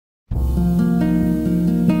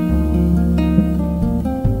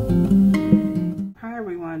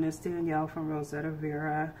Danielle from Rosetta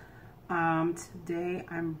Vera. Today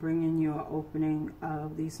I'm bringing you an opening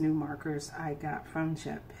of these new markers I got from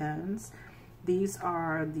Jet Pens. These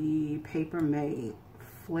are the Paper Mate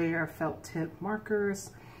Flair Felt Tip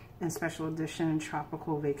Markers in Special Edition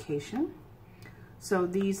Tropical Vacation. So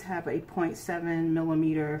these have a 0.7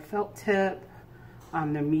 millimeter felt tip.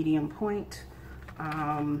 They're medium point.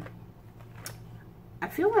 I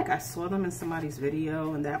feel like I saw them in somebody's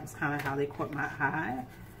video and that was kind of how they caught my eye.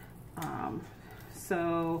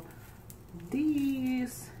 So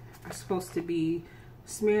these are supposed to be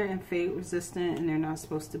smear and fade resistant and they're not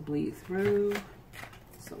supposed to bleed through.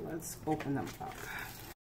 So let's open them up.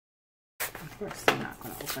 Of course they're not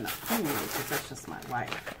going to open up anyway because that's just my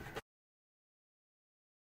life.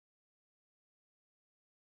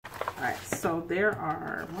 Alright, so there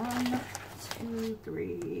are 1, 2,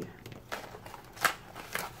 3,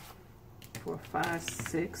 4, 5,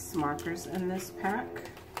 6 markers in this pack.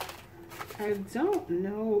 I don't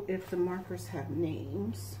know if the markers have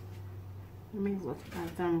names. Let me look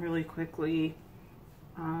at them really quickly.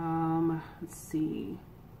 Let's see.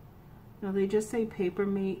 No, they just say Paper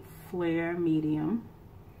Mate Flair Medium.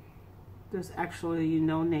 There's actually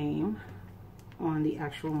no name on the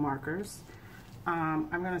actual markers. I'm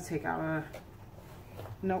going to take out a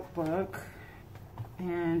notebook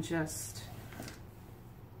and just,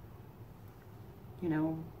 you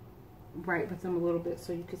know, write with them a little bit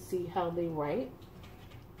so you can see how they write.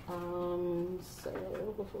 So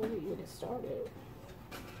before we get started,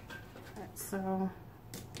 all right, so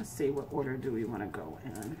let's see, what order do we want to go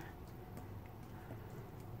in?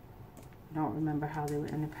 I don't remember how they were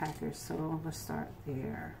in the package, so let's start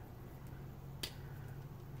there.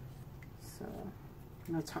 So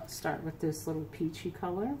I'm going to start with this little peachy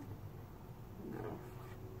color.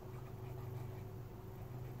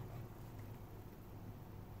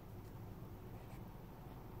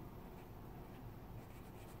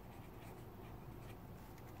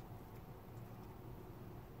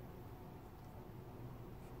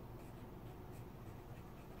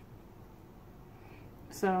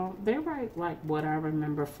 So they write like what I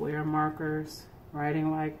remember Flair markers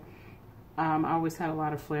writing like. I always had a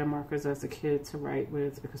lot of Flair markers as a kid to write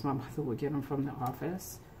with because my mother would get them from the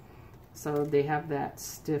office. So they have that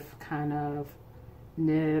stiff kind of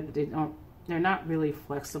nib. They're not really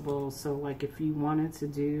flexible. So like if you wanted to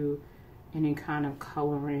do any kind of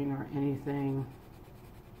coloring or anything,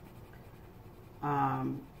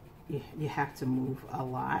 you have to move a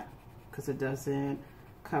lot because it doesn't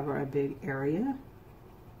cover a big area.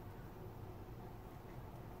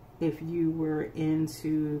 If you were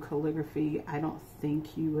into calligraphy, I don't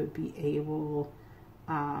think you would be able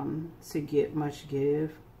to get much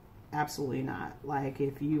give. Absolutely not. Like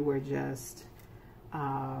if you were just,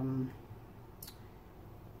 I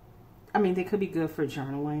mean, they could be good for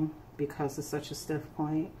journaling because it's such a stiff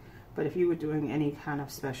point. But if you were doing any kind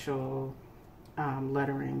of special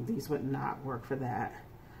lettering, these would not work for that.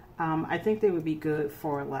 I think they would be good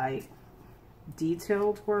for like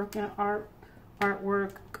detailed work and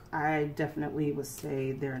artwork. I definitely would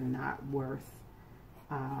say they're not worth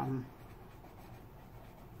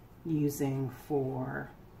using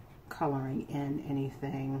for coloring in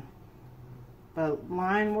anything. But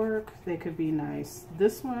line work, they could be nice.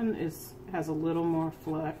 This one has a little more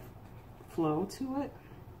flow to it.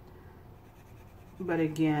 But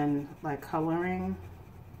again, like coloring,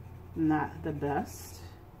 not the best.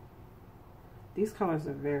 These colors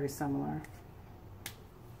are very similar.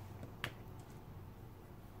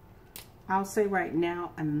 I'll say right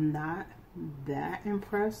now, I'm not that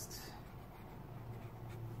impressed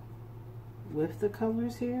with the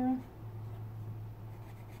colors here.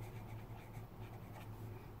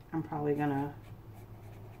 I'm probably gonna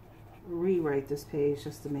rewrite this page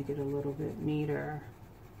just to make it a little bit neater.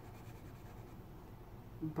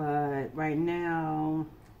 But right now,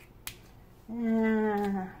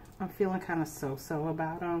 I'm feeling kind of so-so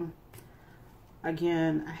about them.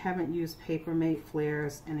 Again, I haven't used Paper Mate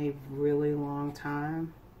Flairs in a really long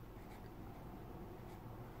time,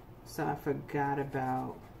 so I forgot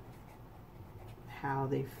about how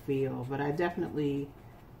they feel, but I definitely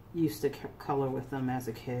used to color with them as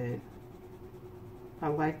a kid. I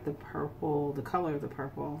like the purple, the color of the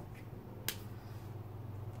purple.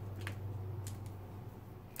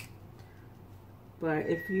 But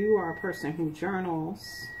if you are a person who journals,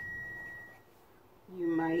 you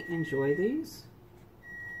might enjoy these.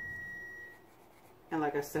 And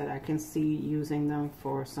like I said, I can see using them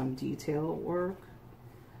for some detailed work.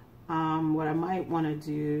 What I might want to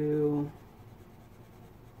do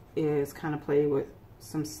is kind of play with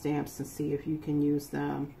some stamps and see if you can use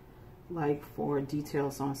them like for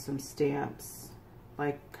details on some stamps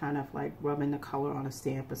like kind of like rubbing the color on a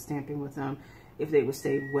stamp or stamping with them if they would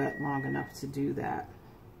stay wet long enough to do that.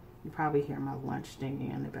 You probably hear my lunch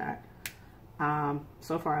dinging in the back.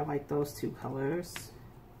 So far I like those two colors.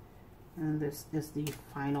 And this is the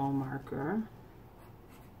final marker.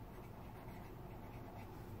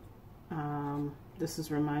 This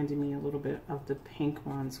is reminding me a little bit of the pink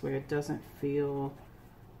ones where it doesn't feel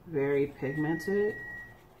very pigmented.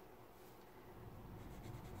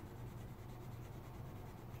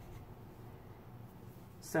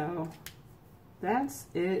 So that's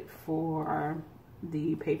it for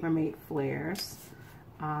the Paper Mate Flairs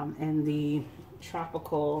and the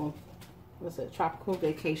tropical, what's it, tropical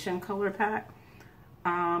vacation color pack.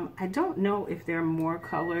 I don't know if there are more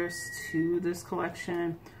colors to this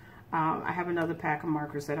collection. I have another pack of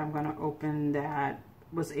markers that I'm going to open that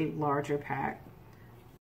was a larger pack.